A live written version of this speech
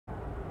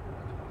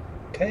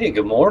Okay,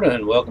 good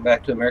morning. Welcome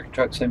back to American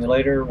Truck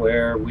Simulator,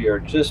 where we are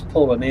just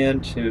pulling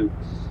into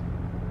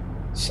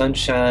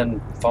Sunshine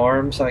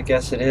Farms, I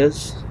guess it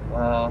is.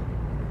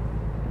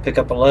 Pick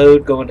up a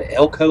load going to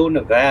Elko,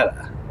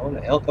 Nevada. Going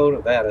to Elko,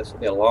 Nevada. This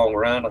will be a long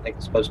run. I think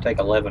it's supposed to take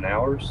 11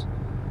 hours,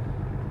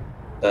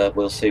 but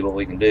we'll see what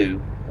we can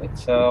do.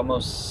 It's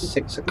almost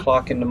 6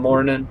 o'clock in the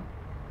morning,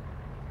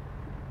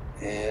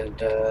 and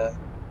get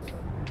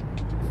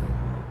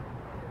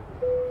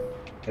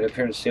up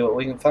here and see what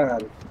we can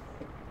find.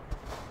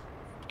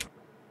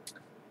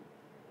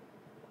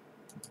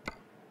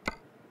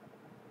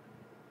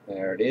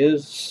 There it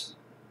is.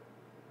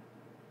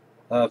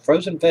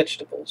 Frozen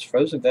vegetables.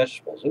 Frozen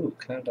vegetables. Ooh,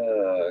 kind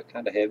of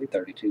heavy.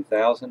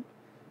 32,000.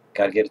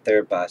 Got to get it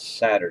there by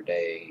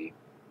Saturday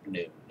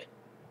noon.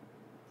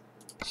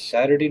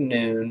 Saturday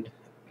noon.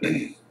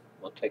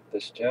 We'll take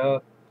this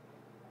job.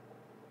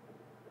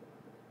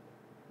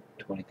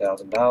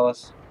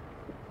 $20,000.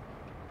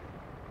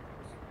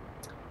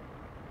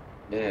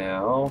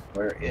 Now,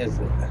 where is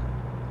it?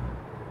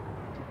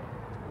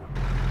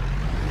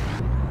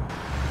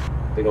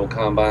 Big old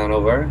combine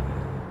over.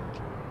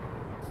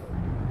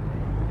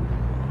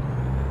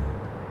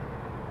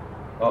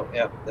 Oh,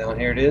 yeah, down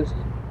here it is.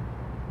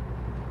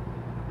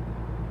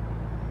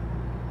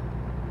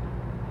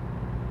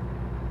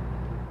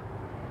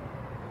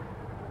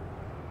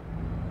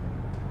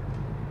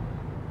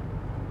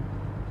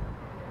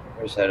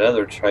 There's that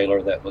other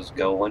trailer that was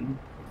going.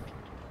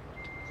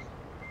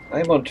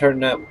 I'm going to turn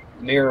that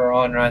mirror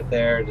on right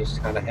there,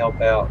 just kind of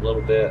help out a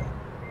little bit.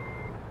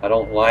 I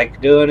don't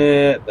like doing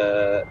it,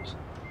 but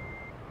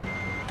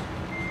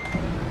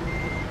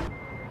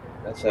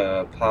that's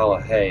a pile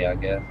of hay, I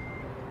guess.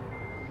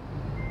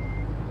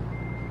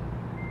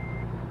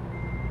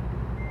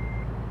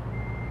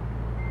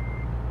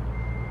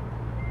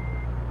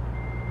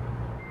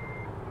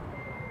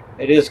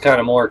 It is kind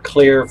of more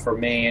clear for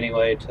me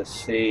anyway to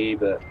see,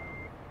 but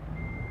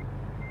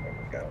there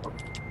we go.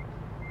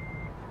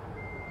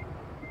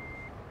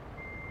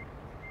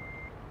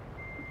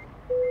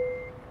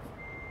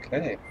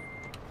 Okay.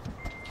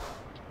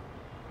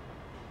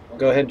 We'll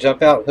go ahead and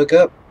jump out and hook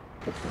up.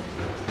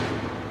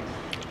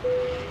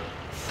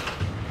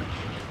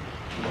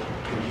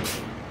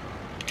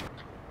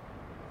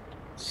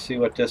 Let's see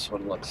what this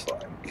one looks like.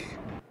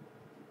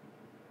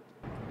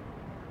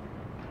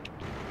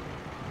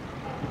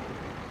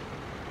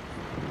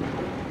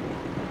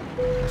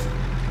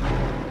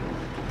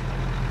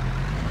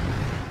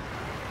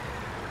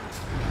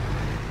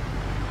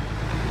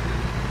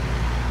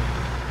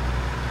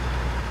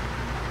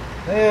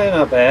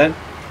 Not bad.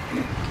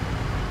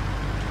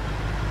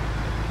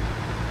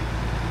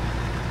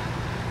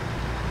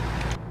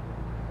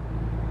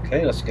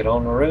 Okay, let's get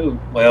on the road.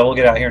 Well, we'll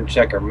get out here and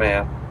check our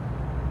map.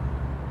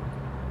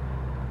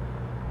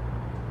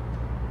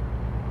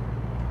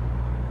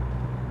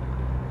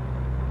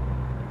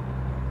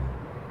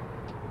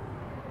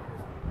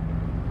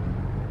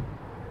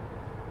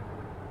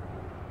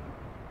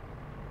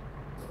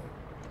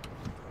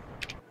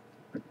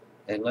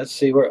 And let's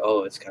see where,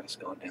 oh, it's got us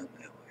going down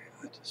that way.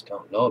 I just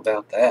don't know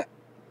about that.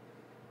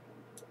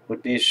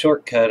 Would be a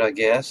shortcut, I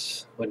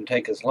guess. Wouldn't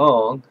take as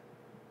long.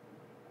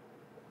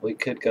 We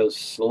could go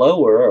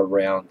slower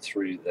around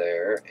through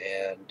there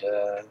and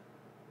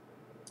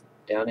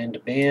down into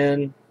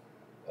Bend,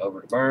 over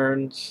to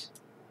Burns,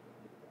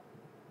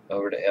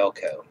 over to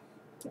Elko.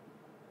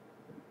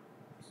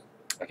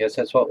 I guess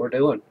that's what we're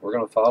doing. We're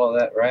going to follow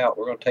that route.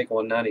 We're going to take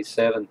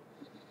 197,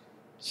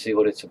 see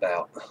what it's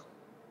about.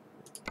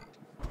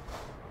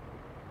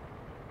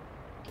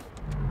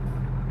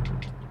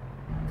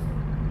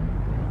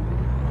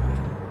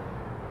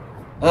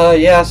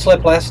 Yeah, I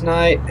slept last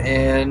night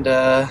and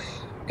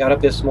got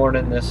up this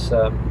morning. This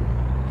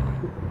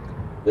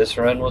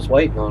run was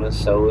waiting on us,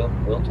 so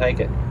we'll take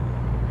it.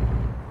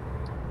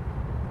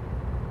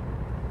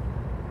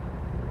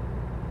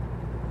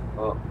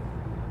 Oh,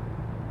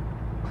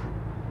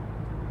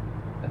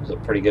 that was a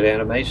pretty good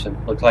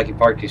animation. Looked like he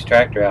parked his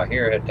tractor out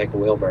here. Had to take the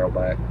wheelbarrow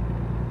back.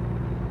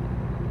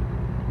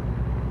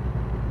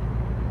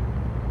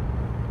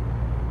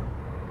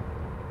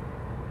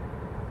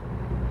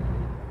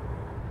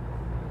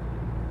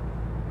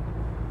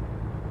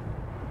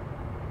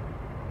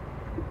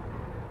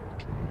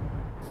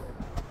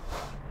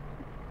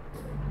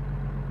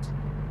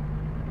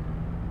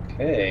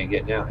 Okay,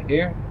 getting out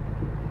here.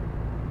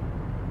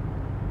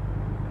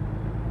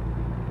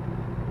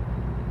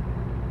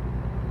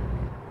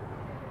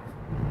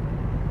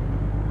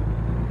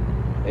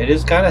 It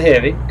is kind of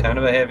heavy, kind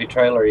of a heavy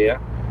trailer, yeah.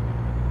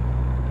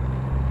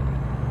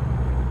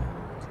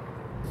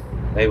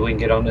 Maybe we can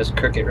get on this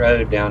crooked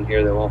road down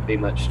here. There won't be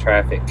much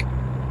traffic.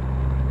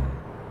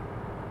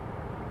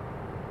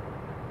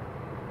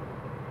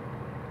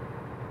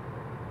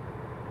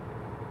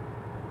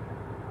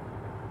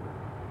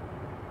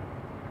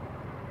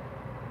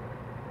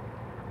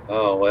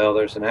 Oh, well,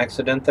 there's an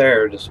accident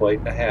there just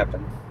waiting to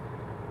happen.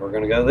 We're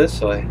going to go this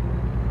way.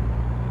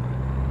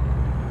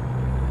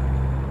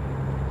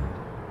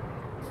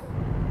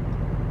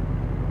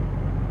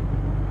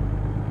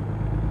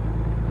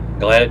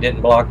 Glad it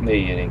didn't block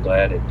me, and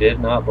glad it did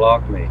not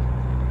block me.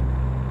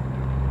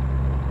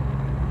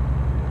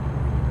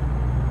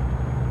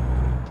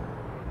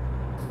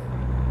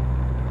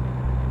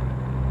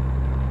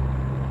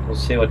 We'll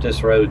see what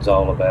this road's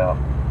all about.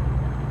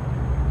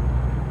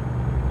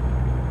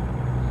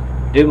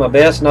 Do my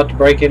best not to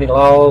break any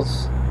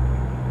laws,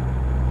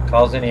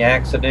 cause any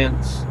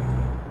accidents,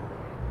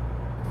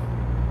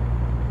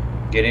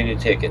 get any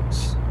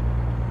tickets.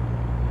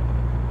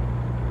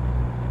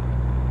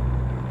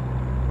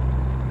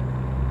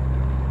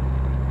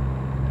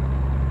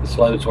 This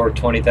load's worth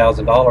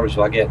 $20,000,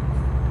 so I get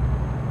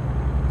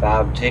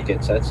 5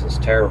 tickets. That's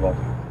just terrible.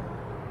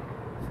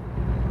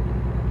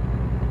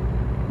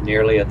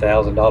 Nearly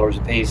 $1,000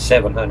 a piece,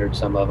 700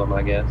 some of them,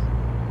 I guess.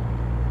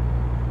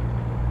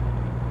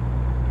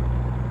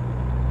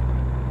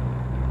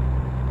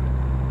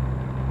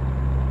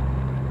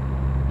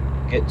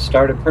 Getting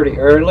started pretty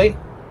early.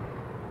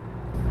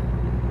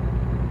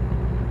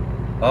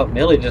 Oh,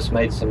 Millie just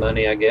made some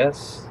money, I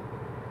guess.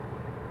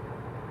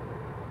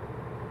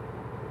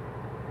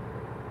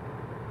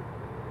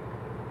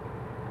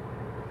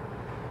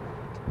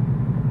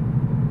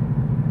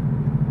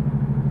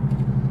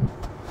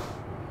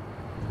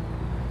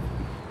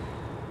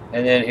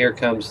 And then here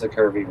comes the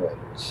curvy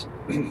roads.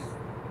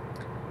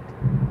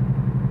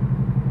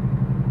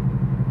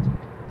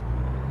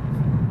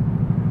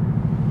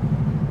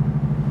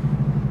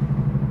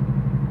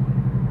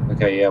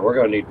 Okay, yeah, we're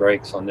going to need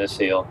brakes on this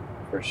hill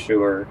for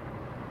sure.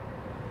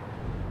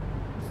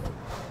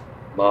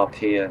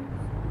 Mop in.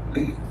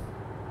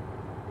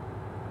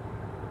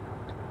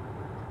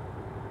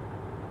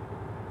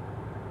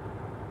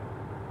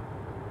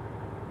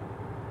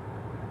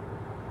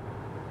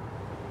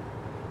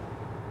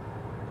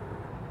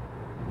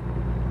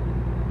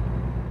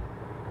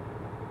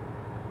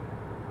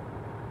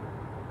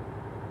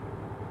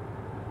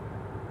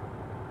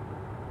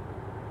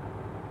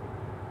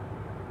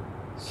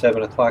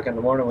 Seven o'clock in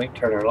the morning, we can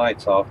turn our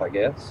lights off, I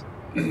guess.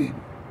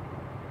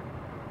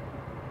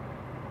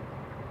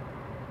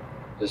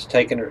 Just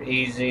taking her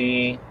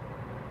easy.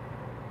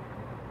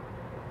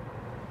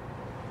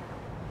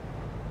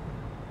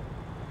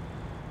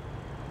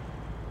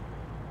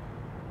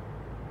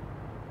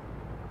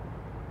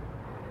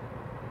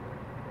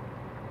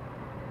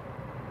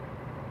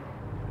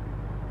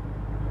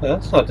 Well,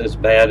 that's not as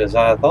bad as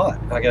I thought.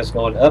 I guess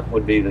going up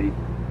would be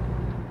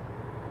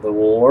the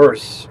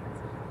worst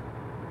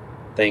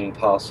thing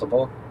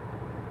possible.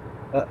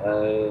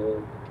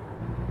 Uh-oh.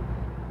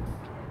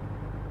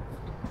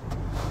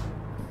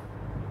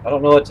 I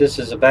don't know what this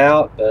is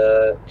about,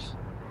 but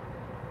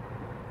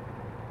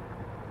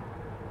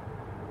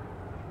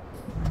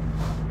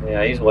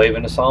yeah, he's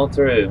waving us on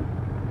through.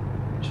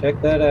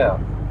 Check that out.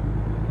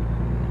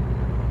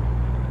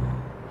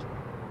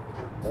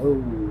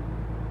 Oh.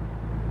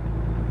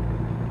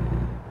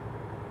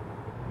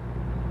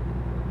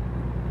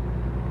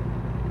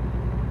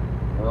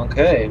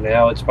 Okay,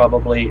 now it's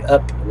probably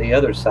up the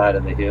other side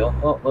of the hill.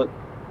 Oh, look.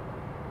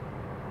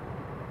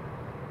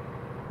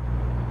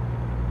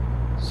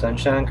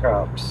 Sunshine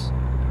Crops.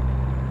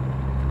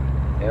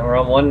 And we're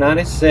on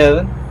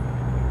 197.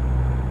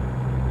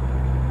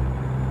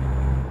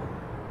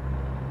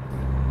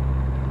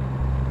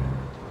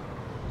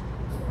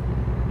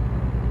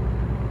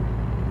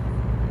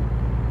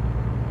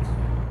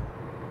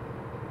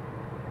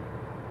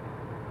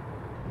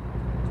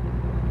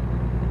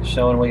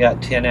 Showing we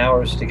got 10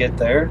 hours to get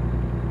there.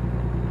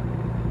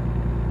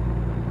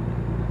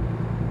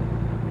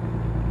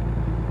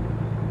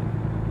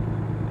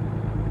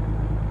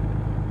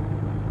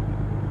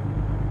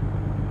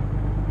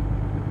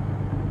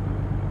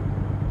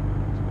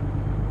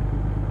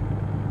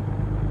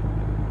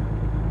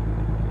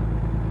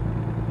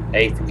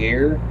 Eighth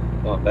gear,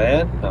 not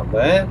bad, not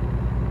bad.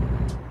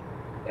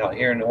 Out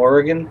here in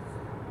Oregon.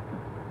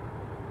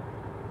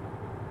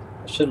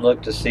 I should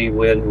look to see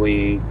when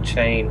we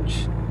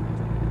change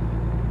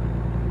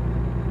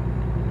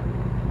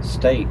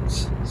state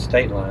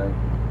line.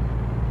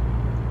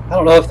 I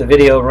don't know if the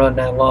video run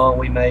that long.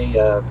 We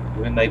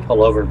may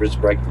pull over and just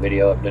break the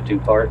video up into 2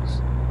 parts.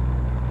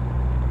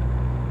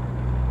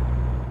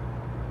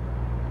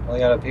 What they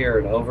got up here,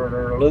 an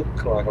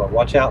overlook, like a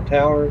watch out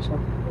tower or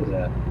something. What is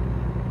that?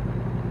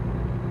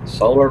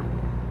 Solar?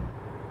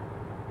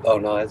 Oh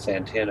no, that's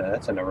antenna.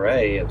 That's an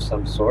array of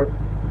some sort.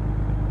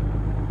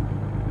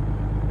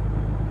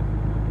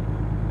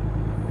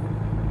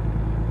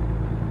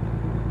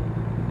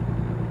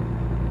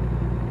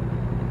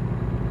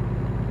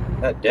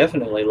 That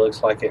definitely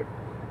looks like it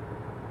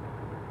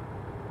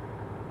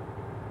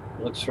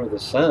looks for the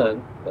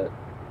sun, but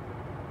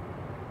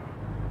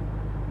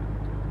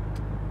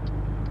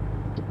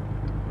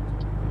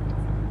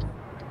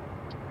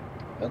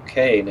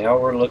okay, now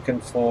we're looking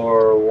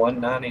for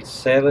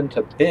 197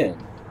 to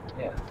Bend.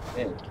 Yeah,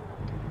 Bend.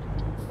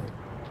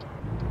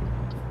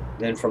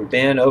 Then from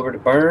Bend over to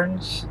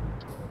Burns.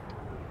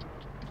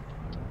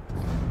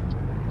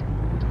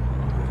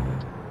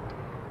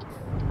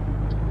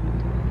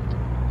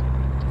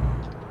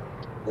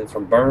 Then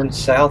from Burns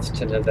south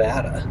to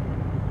Nevada.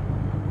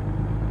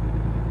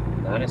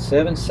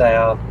 97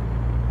 south.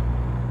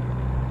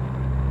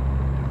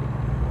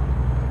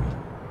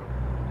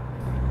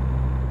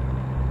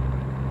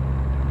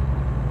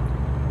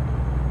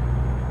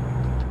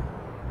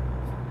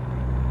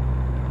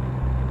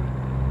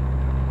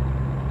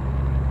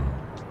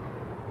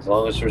 As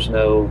long as there's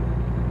no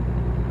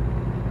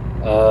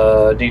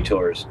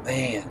detours.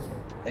 Man,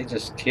 they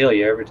just kill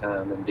you every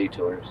time in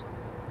detours.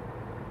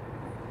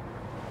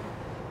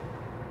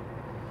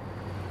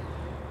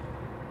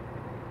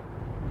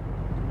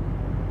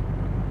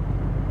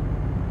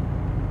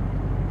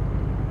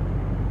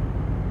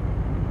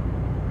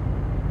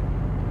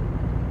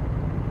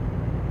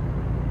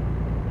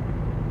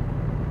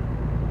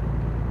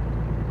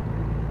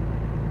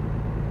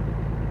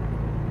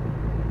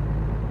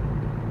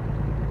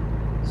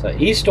 So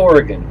East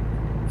Oregon,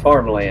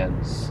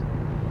 farmlands,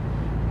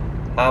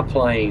 high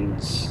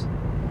plains.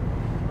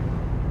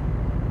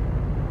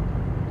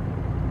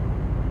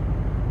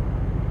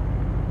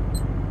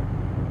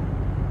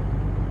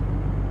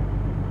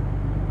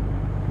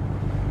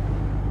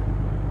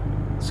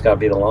 It's got to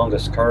be the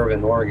longest curve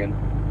in Oregon.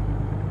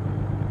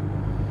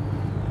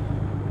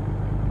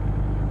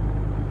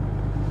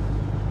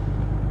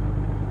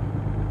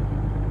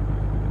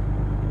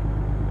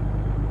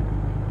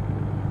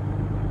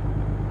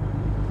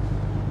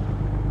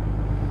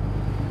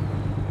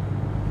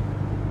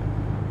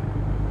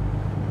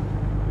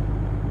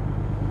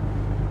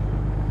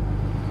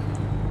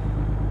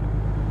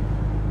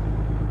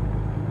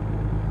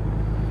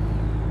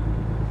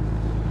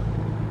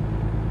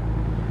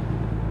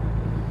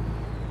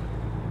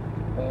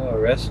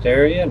 Rest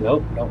area?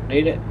 Nope, don't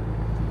need it.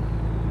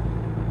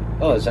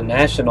 Oh, it's a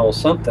national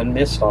something.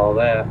 Missed all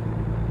that.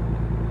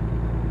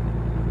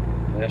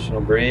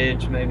 National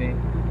bridge, maybe.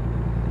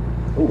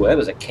 Ooh, that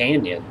was a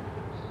canyon.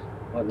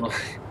 Wasn't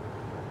like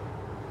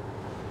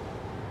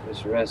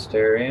this rest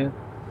area.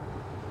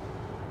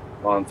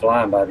 While I'm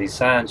flying by these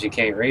signs, you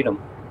can't read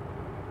them.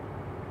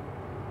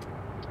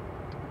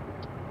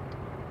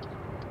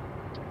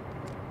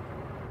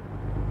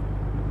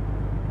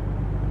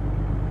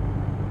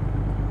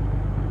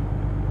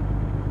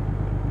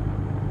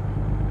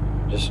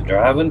 Just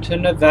driving to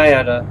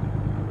Nevada.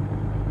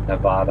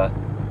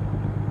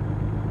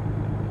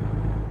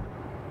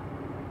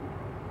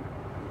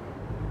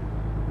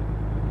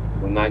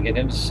 We might get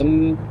into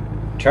some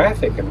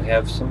traffic and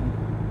have some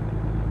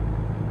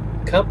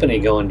company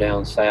going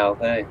down south,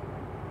 hey?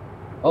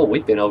 Oh,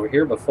 we've been over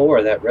here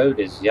before. That road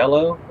is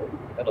yellow. Oh,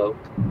 hello.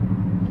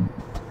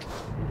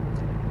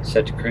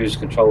 Set to cruise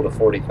control to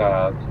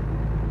 45.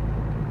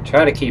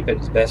 Try to keep it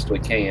as best we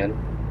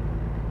can.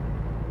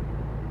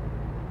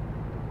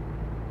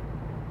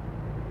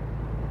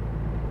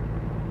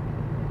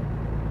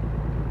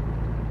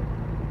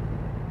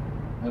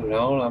 Moving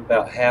on, I'm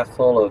about half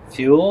full of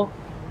fuel.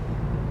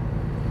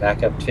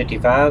 Back up to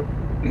 55.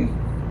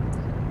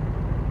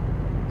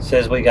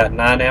 Says we got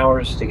 9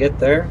 hours to get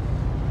there.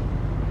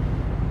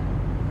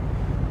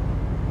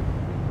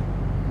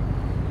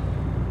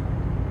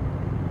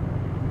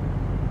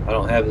 I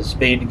don't have the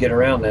speed to get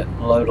around that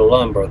load of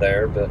lumber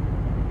there, but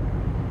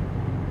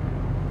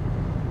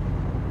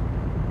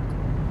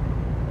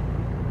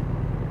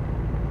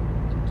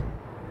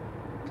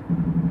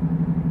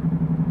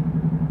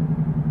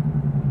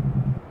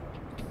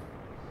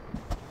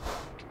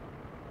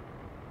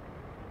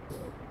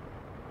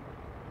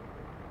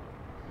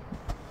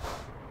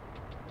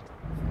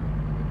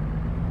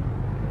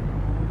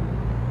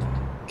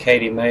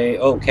Katie may.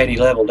 Oh, Katie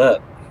leveled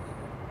up.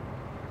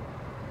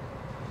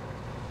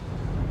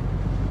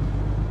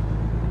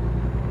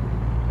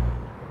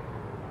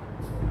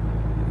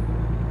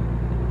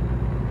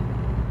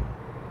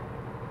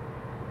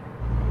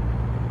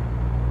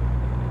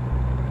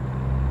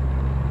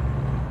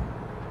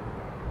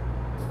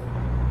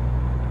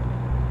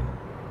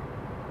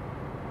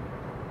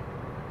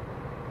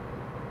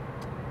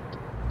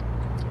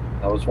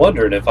 I was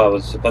wondering if I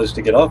was supposed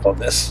to get off on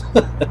this.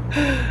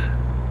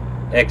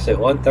 Exit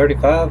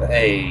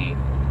 135A.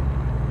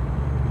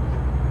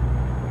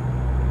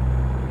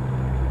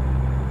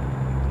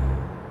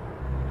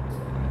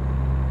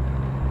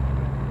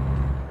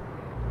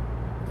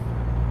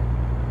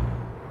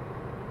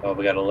 Oh,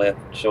 we got a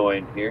left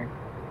join here.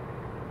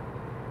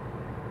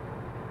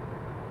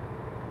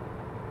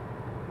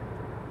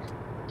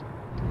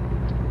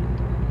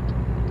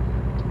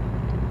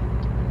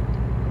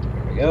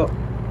 There we go.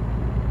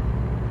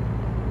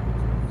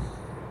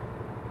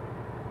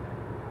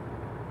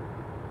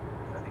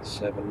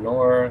 97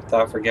 north.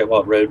 I forget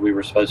what road we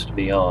were supposed to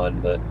be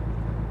on, but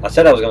I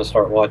said I was going to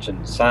start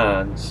watching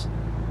signs,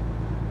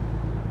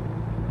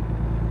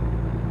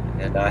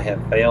 and I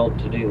have failed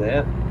to do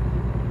that.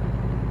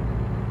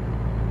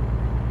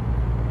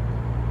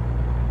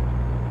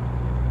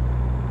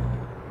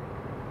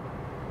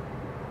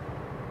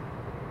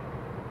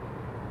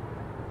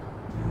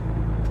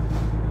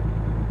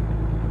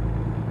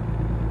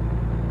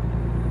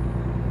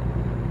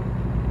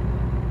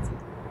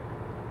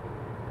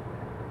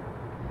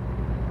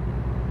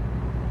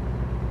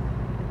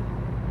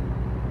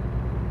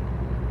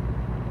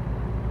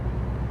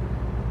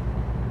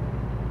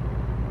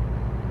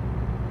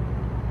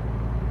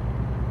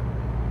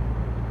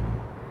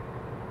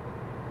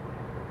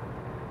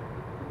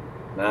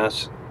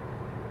 Nice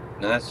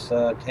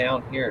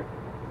town here.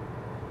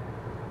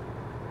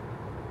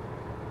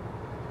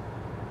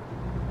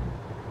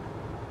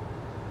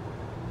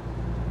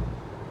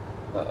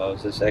 Uh-oh,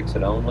 is this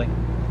exit only?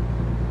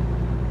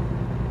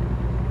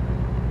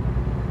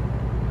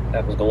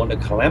 That was going to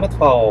Klamath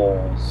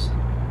Falls.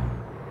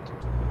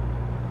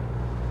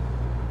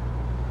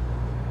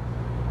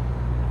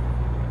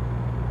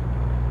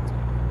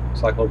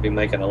 Looks like we'll be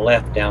making a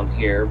left down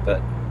here,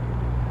 but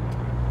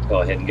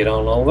go ahead and get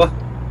on over.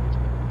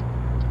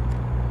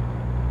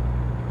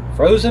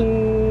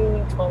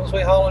 Frozen, what was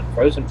we hauling?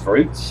 Frozen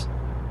fruits.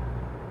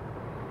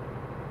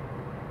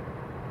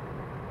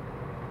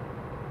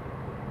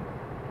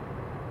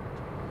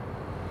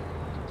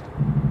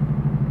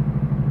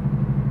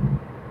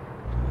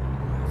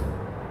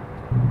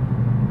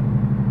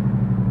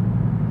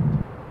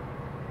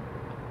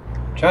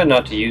 Trying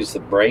not to use the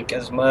brake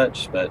as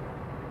much, but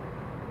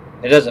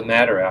it doesn't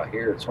matter out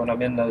here. It's when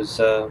I'm in those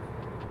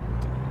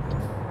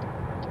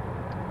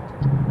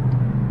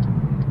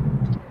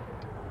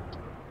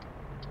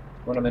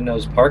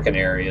parking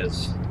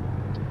areas.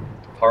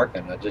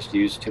 I just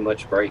use too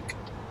much brake.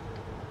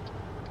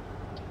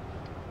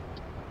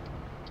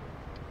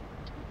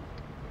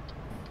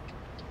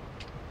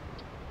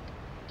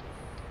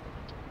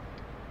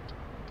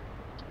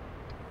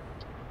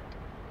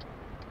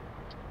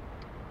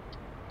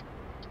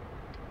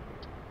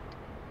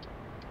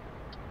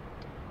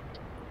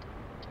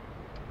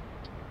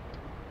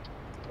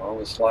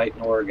 Longest light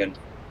in Oregon.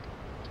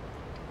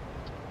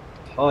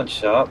 Pawn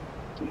shop.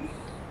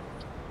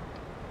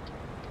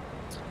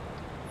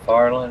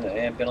 Farland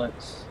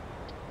ambulance.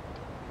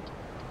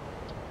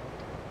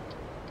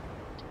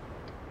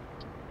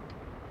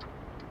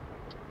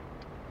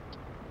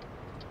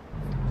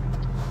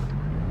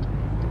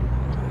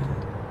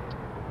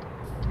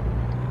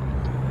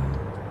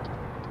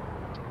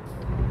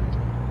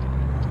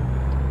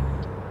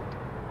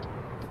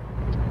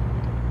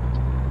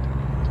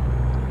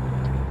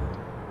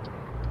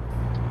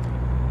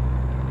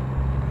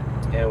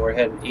 And we're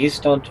heading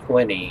east on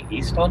 20.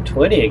 East on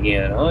 20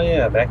 again. Oh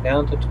yeah, back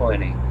down to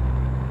 20.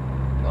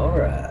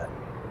 Alright.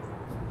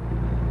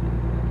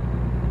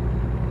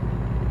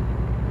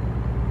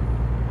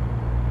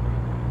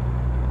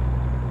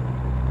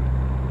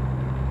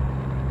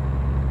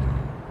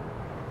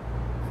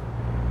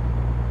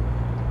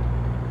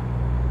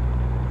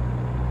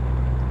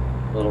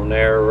 Little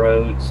narrow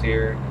roads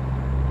here.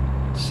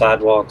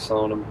 Sidewalks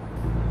on them.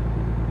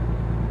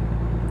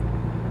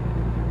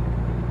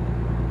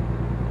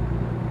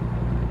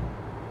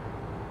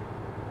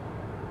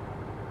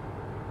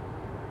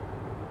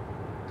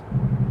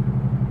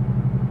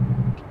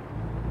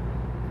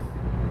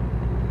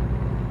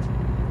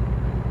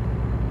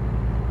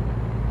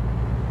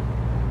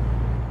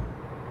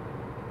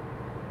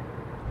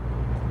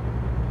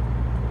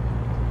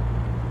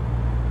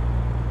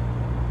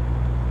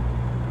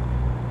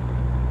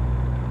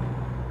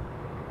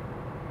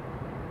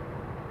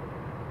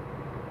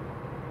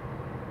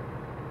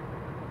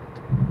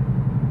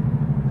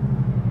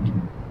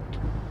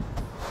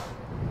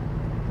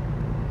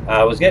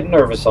 I was getting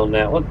nervous on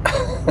that one.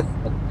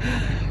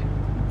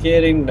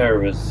 Getting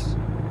nervous.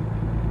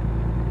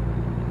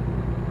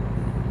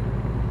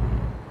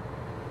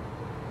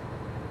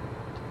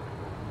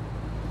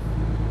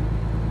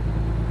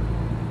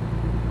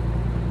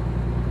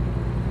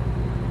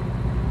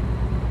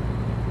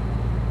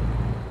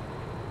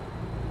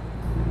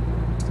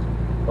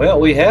 Well,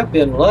 we have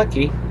been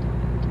lucky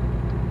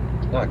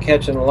not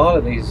catching a lot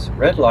of these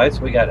red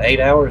lights. We got 8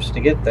 hours to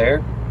get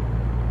there.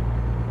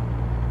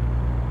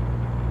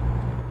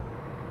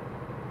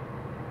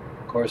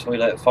 Of course, we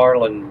let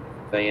Farland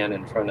van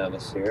in front of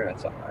us here.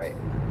 That's alright.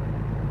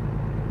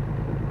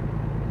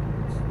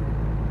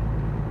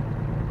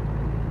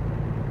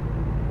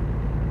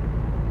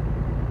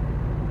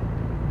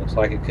 Looks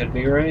like it could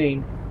be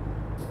rain.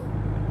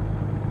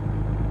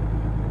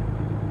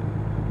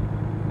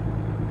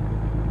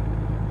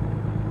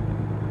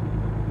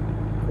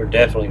 We're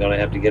definitely going to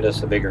have to get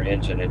us a bigger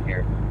engine in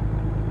here.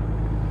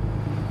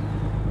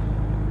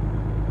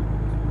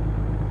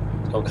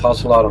 It's going to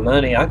cost a lot of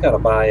money. I got to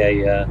buy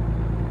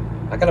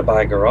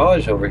a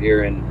garage over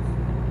here in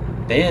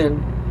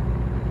Bend.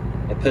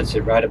 It puts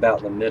it right about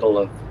in the middle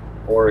of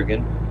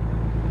Oregon.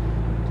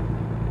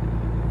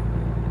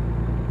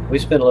 We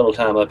spent a little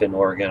time up in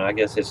Oregon. I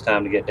guess it's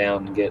time to get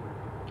down and get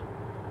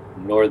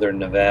northern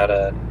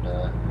Nevada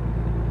and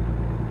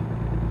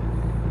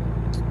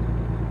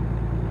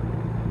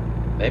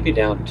maybe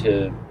down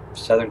to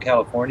Southern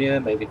California,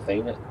 maybe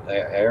Phoenix,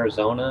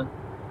 Arizona.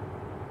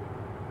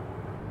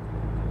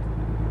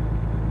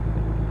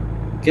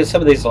 Get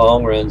some of these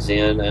long runs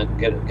in and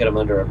get them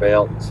under our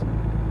belts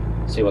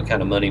and see what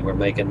kind of money we're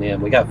making then.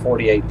 We got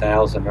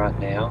 $48,000 right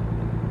now.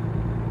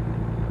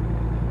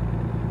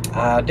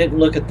 I didn't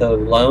look at the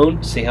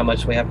loan, see how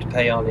much we have to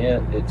pay on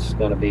it. It's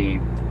going to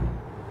be,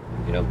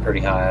 you know,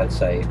 pretty high. I'd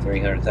say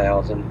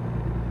 $300,000.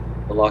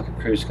 We'll lock a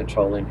cruise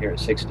control in here at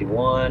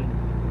 61.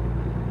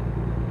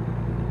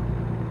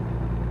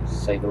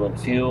 Save a little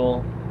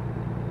fuel.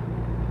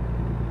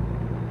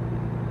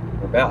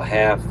 about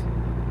half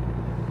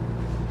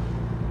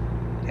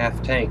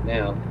tank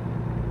now.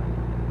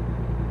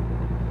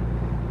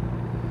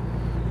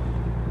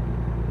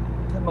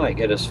 That might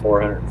get us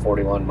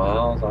 441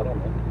 miles. I don't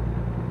know.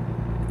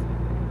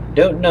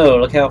 Don't know.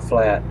 Look how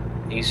flat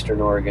Eastern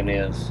Oregon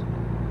is.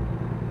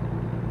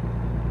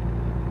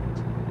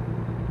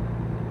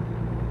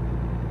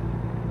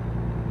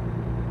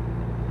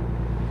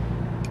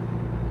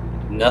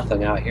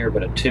 Nothing out here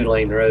but a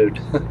 2-lane road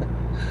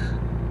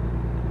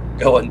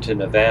going to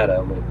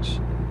Nevada, which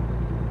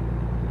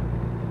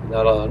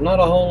not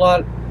a whole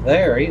lot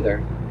there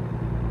either.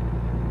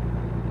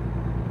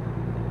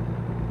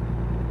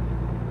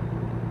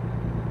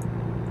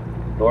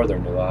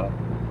 Northern Nevada.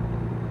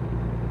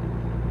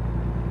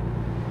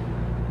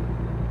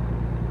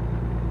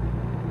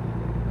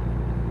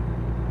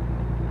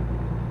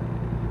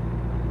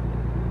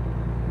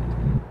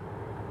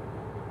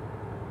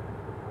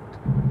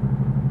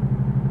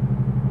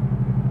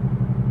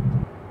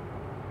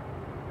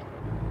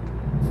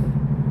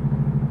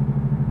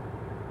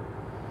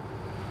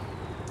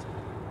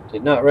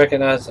 Did not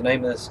recognize the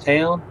name of this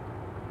town.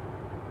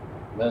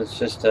 No, it's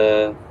just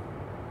a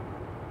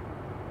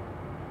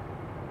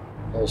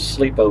little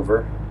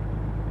sleepover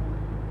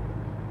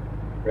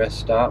rest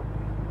stop.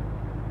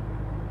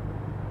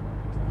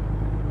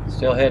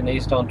 Still heading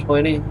east on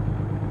 20.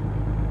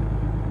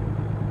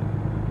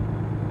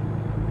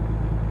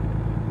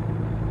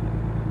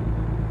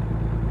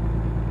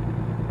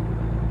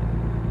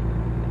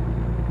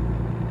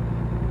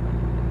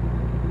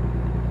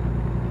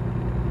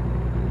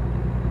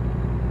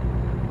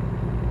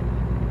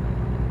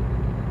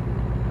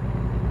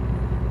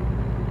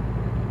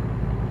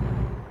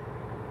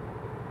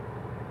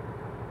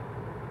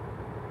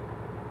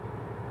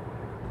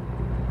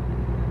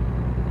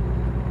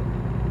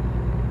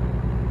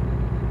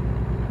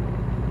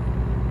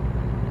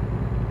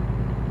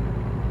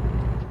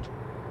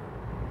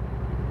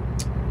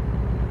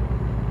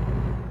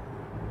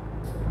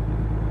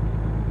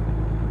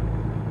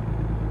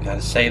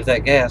 Gotta save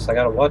that gas. I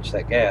gotta watch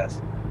that gas.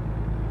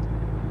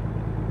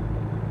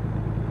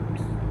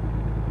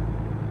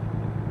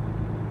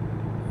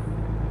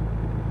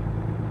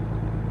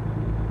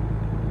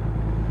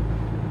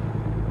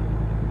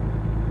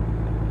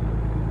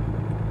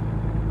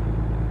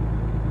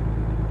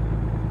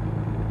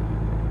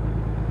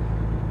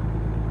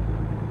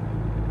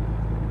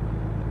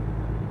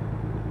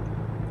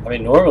 I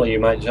mean, normally you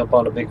might jump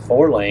on a big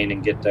 4-lane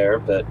and get there,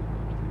 but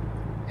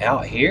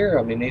out here,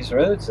 I mean, these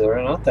roads,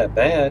 they're not that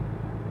bad.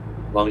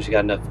 As long as you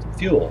got enough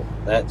fuel.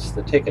 That's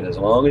the ticket. As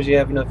long as you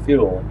have enough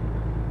fuel.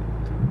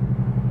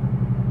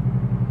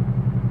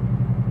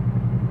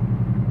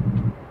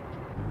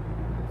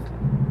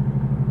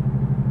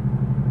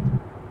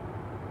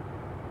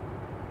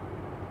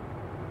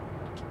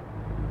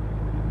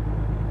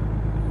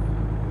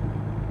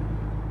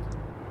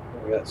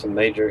 We got some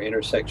major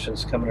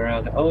intersections coming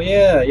around. Oh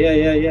yeah.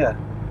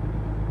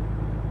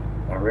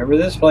 I remember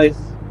this place.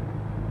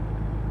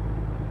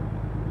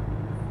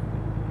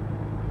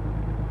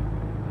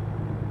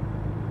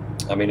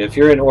 I mean, if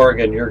you're in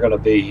Oregon, you're going to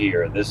be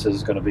here. This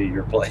is going to be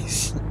your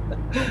place.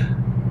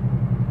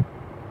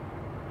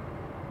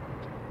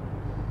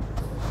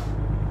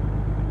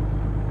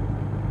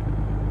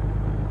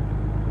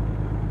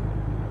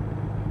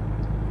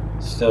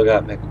 Still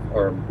got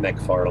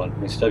McFarland.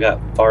 We still got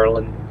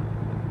Farland.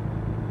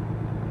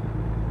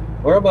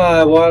 Where am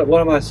I?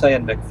 What am I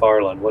saying?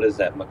 McFarland. What is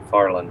that?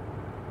 McFarland.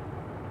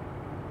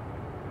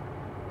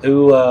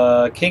 Who?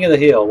 King of the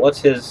Hill. What's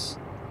his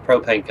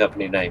propane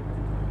company name?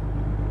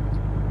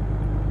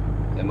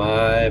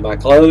 Am I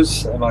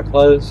close? Am I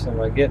close?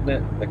 Am I getting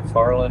it?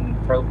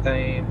 McFarland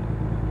Propane.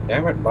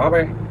 Damn it,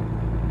 Bobby.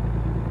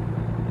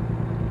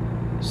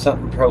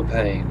 Something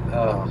propane.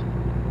 Oh.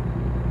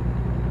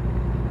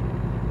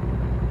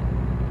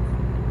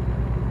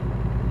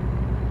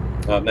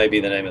 It may be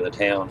the name of the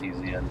town he's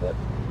in, but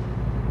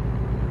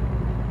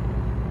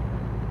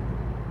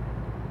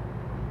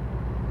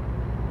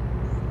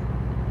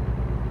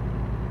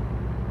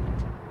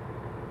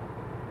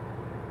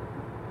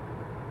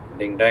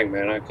ding dang,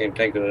 man, I can't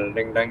think of the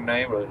ding dang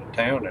name of the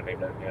town that he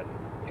does yet.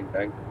 Ding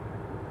dang.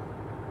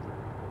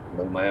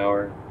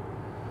 Boomhauer.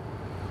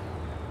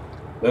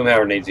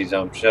 Boomhauer needs his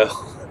own show.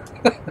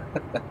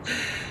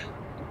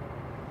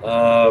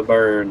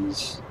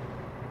 Burns.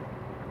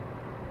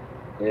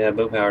 Yeah,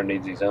 Boomhauer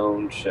needs his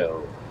own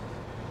show.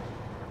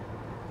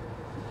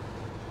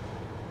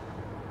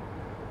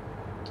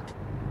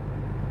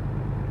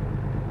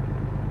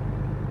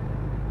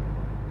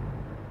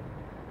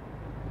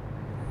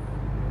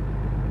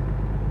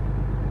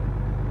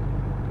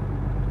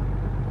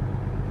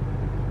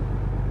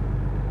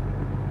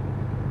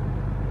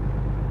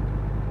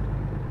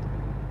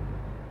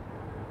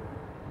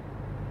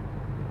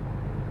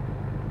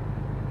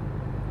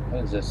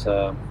 What is this?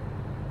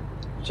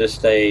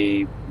 Just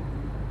a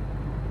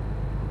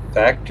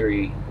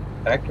factory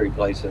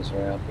places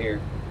around here.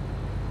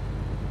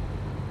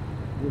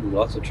 Ooh,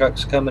 lots of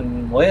trucks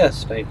coming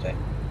west, ain't they?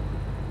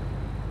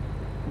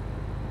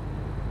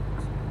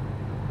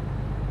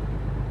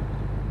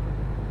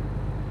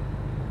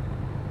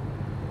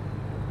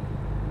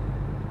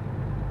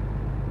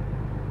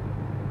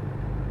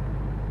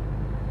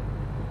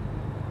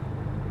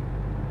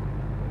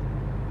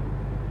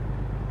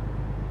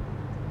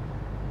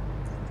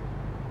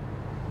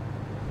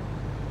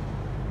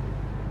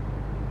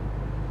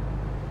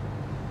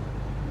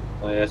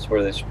 Oh, that's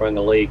where they sprung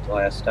a leak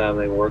last time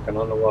they were working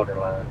on the water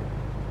line.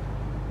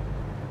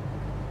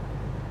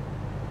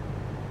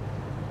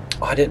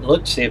 Oh, I didn't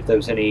look to see if there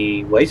was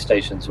any way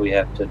stations we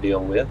have to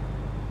deal with.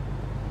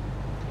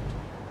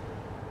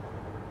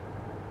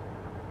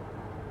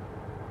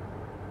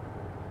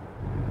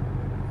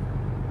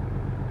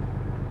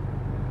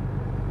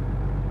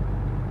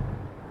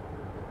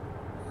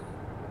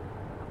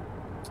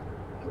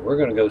 We're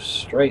going to go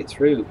straight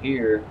through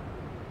here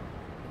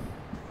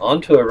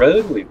onto a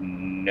road we've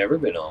never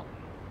been on.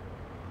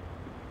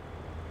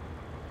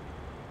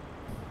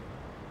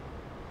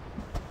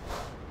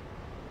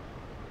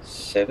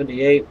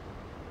 '78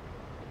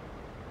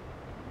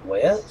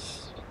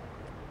 west?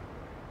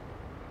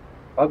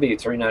 Probably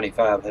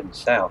 395 heading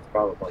south,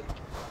 probably.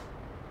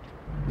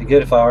 Be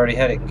good if I already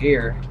had it in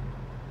gear.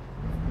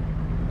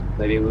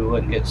 Maybe we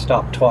wouldn't get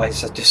stopped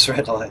twice at this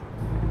red light.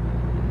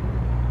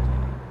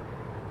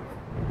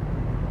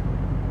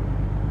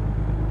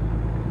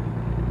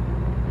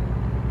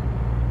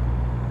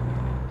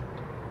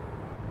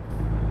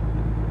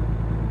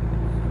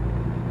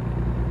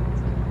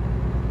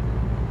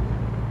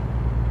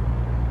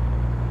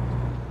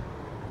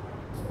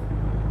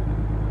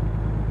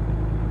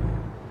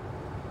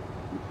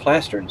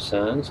 Plaster and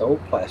Sons,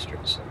 old Plaster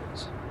and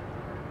Sons.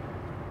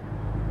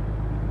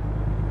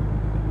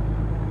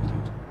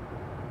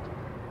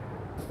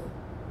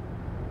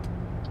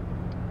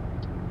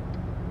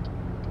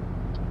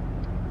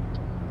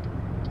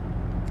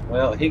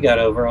 Well, he got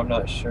over. I'm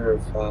not sure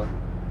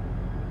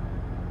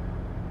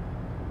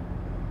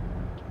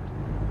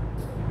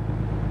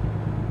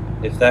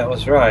if that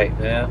was right.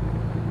 Yeah,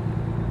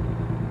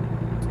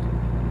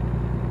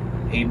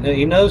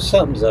 he knows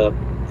something's up.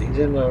 He's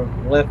in the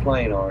left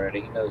lane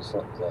already. He knows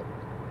something's up.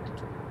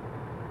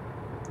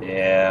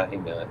 Yeah, he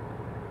knew it.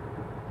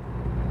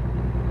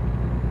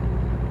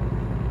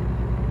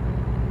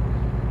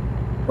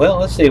 Well,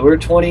 let's see. We're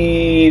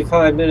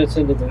 25 minutes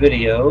into the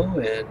video,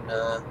 and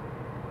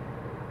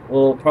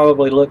we'll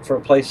probably look for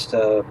a place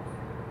to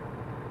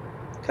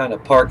kind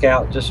of park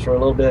out just for a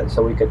little bit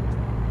so we could...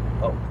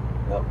 Oh,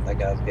 no, that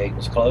guy's gate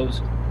was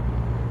closed.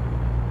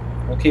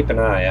 We'll keep an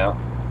eye out.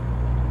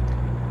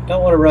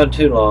 Don't want to run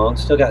too long.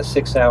 Still got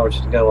 6 hours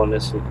to go on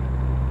this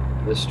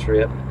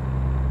trip.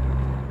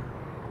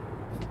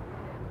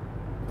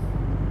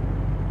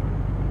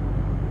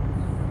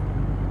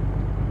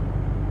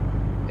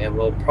 And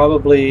we'll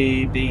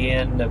probably be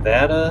in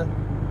Nevada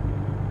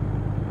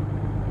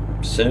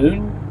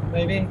soon,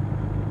 maybe.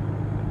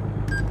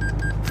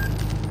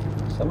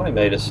 Somebody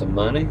made us some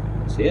money.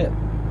 Let's see it.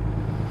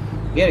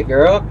 Get it,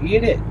 girl.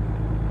 Get it.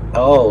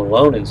 Oh,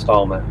 loan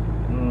installment.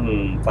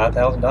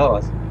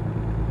 $5,000.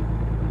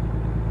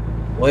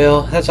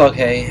 Well, that's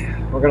okay.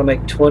 We're gonna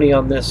make 20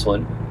 on this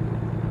one.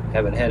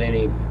 Haven't had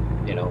any,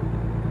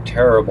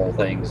 terrible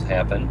things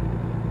happen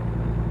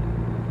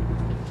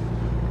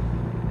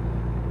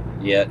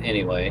yet,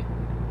 anyway.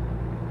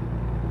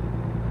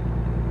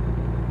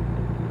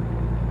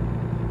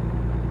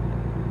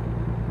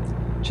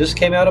 Just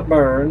came out of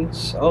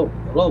Burns. Oh,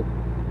 hello.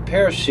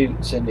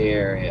 Parachutes in the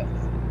area.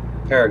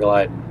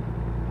 Paragliding.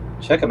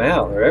 Check them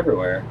out. They're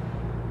everywhere.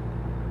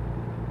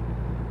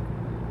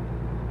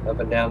 Up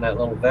and down that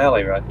little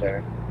valley right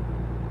there.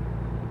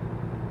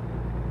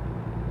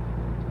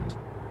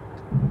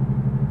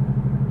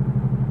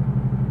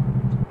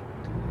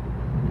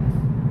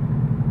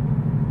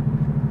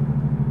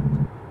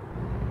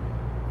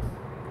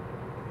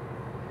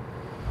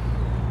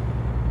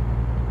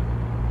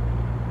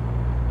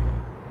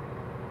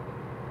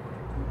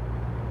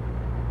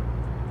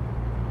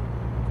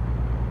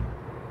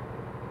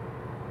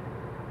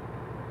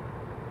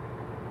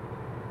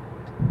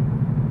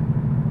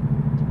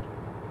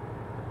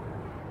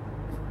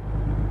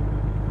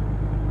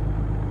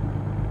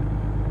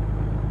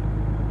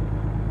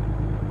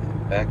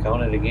 Back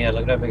on it again.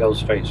 Look at that big old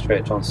straight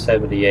stretch on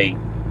 78.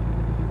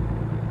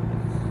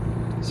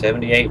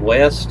 78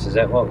 west, is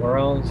that what we're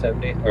on?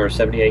 70 or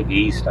 78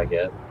 east, I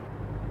guess.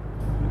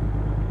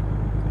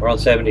 We're on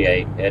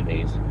 78,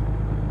 heading east.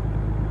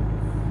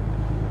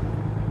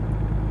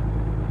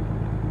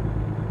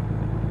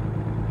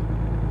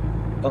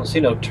 Don't see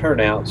no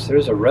turnouts.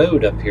 There's a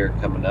road up here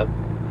coming up.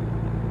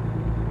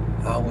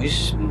 Oh, we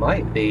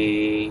might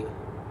be...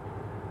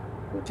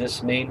 Would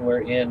this mean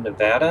we're in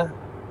Nevada?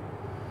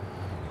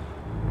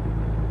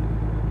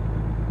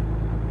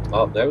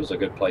 Oh, that was a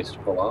good place to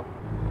pull off.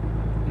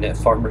 In that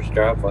farmer's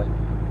driveway.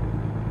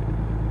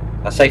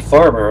 I say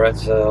farmer,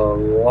 that's a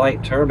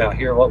light term out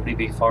here. What would he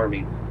be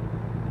farming?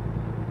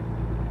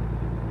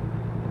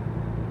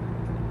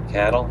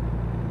 Cattle?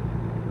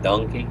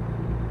 Donkey?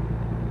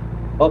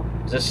 Oh,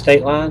 is this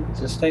state line?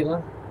 Is this state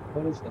line?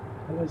 What is it?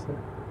 What is it?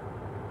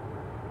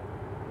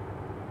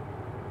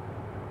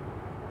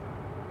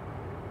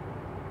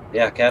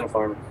 Yeah, cattle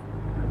farming.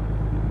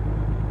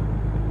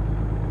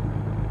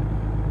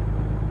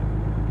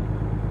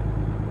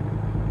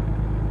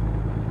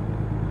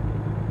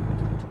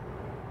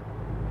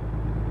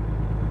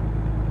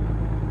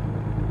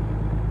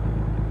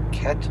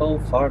 Cattle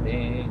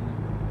farming.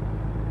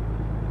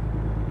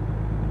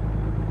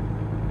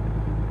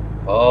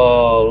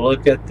 Oh,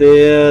 look at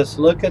this.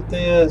 Look at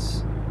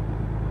this.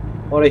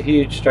 What a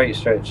huge straight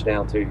stretch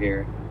down through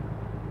here.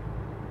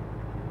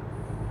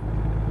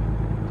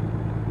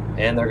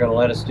 And they're going to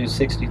let us do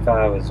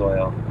 65 as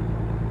well.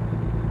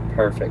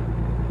 Perfect.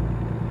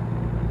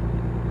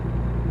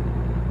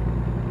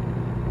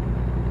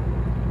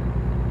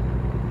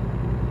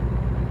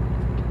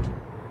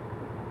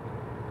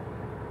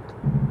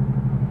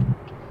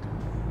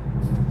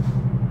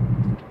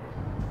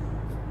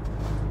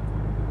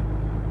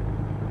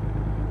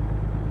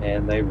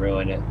 And they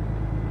ruin it.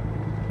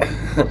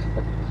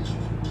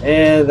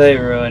 And they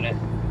ruin it.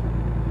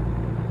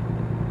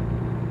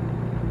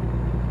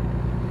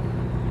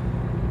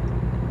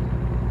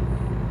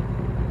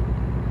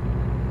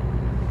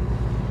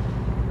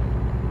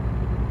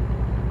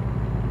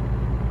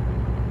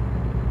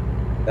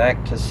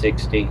 Back to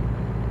 60.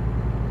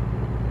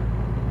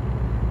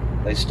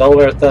 They stole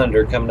their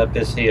thunder coming up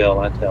this hill,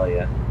 I tell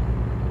you.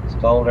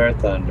 Stole their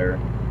thunder.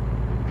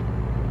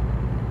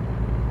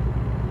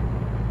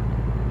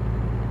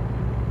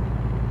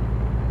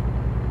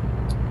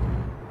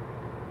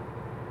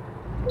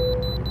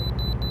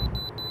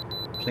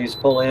 Please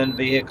pull in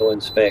vehicle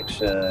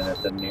inspection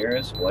at the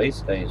nearest way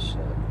station.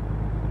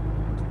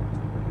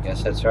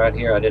 Guess that's right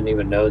here. I didn't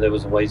even know there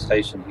was a way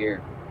station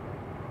here.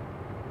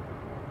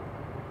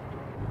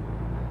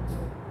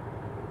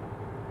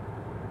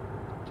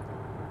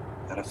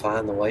 Gotta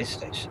find the way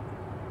station.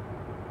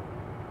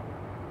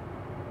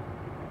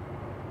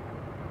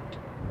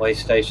 Way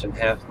station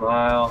half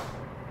mile.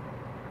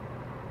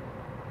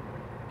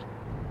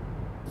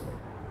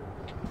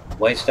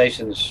 Way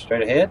station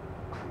straight ahead.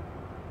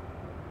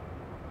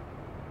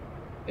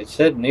 It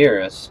said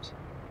nearest.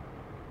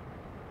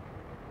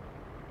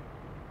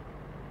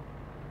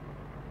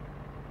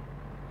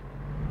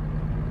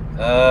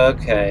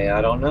 Okay,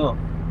 I don't know.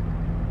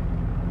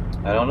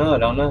 I don't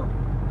know.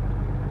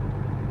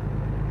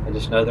 I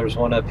just know there's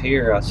one up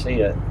here. I see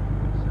it.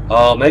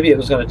 Oh, maybe it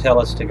was going to tell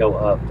us to go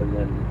up and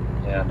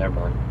then... Yeah, never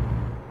mind.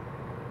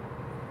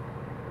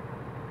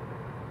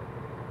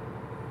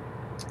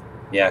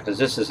 Yeah, because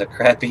this is a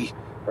crappy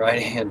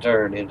right-hand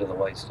turn into the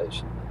way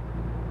station.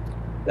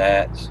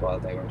 That's why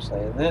they were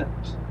saying that.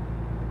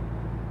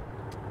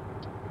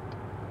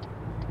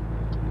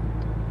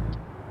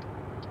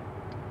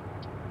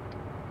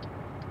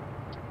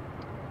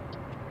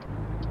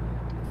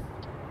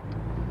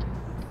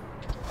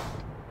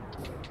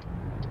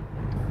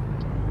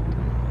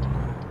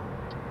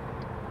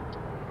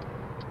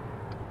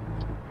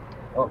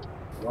 Oh,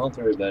 come on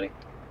through, buddy.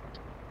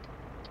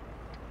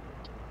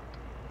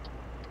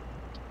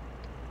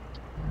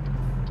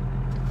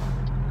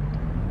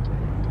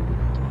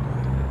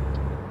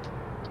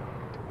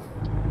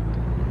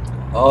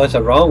 Oh, it's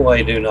a wrong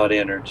way, do not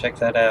enter. Check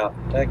that out.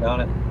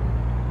 Daggone it.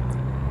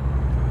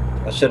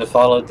 I should have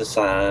followed the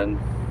sign.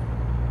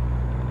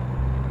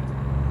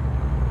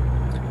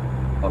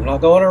 I'm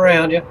not going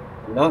around you.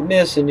 I'm not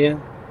missing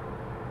you.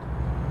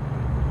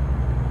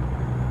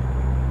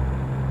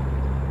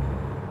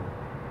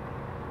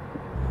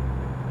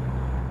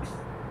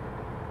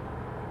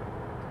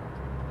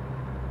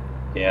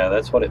 Yeah,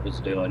 that's what it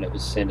was doing. It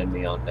was sending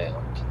me on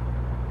down.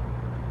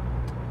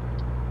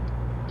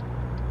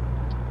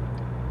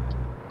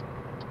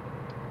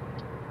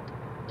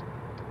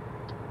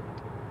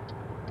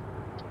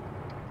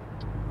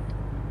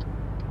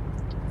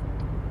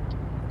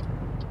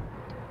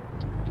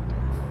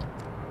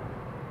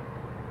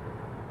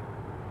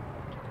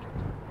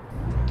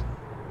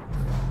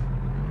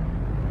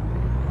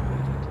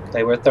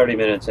 Okay, we're 30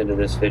 minutes into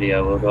this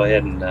video. We'll go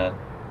ahead and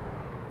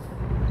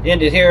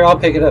end it here. I'll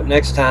pick it up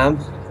next time.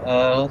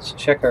 Let's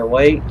check our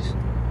weight.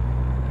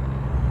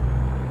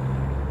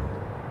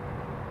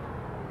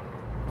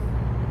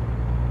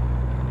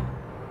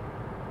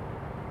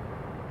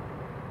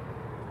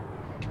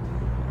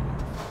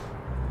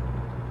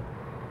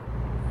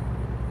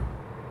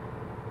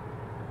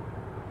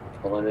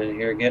 Pulling in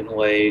here, getting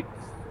weighed.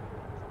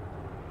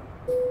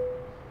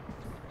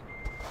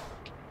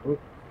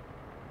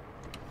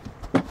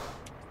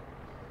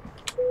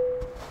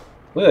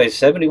 We weigh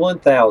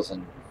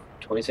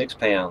 71,026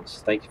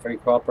 pounds. Thank you for your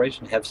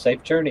cooperation. Have a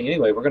safe journey.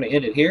 Anyway, we're going to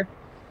end it here.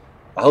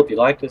 I hope you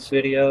liked this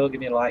video.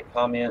 Give me a like,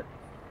 comment.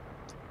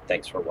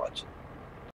 Thanks for watching.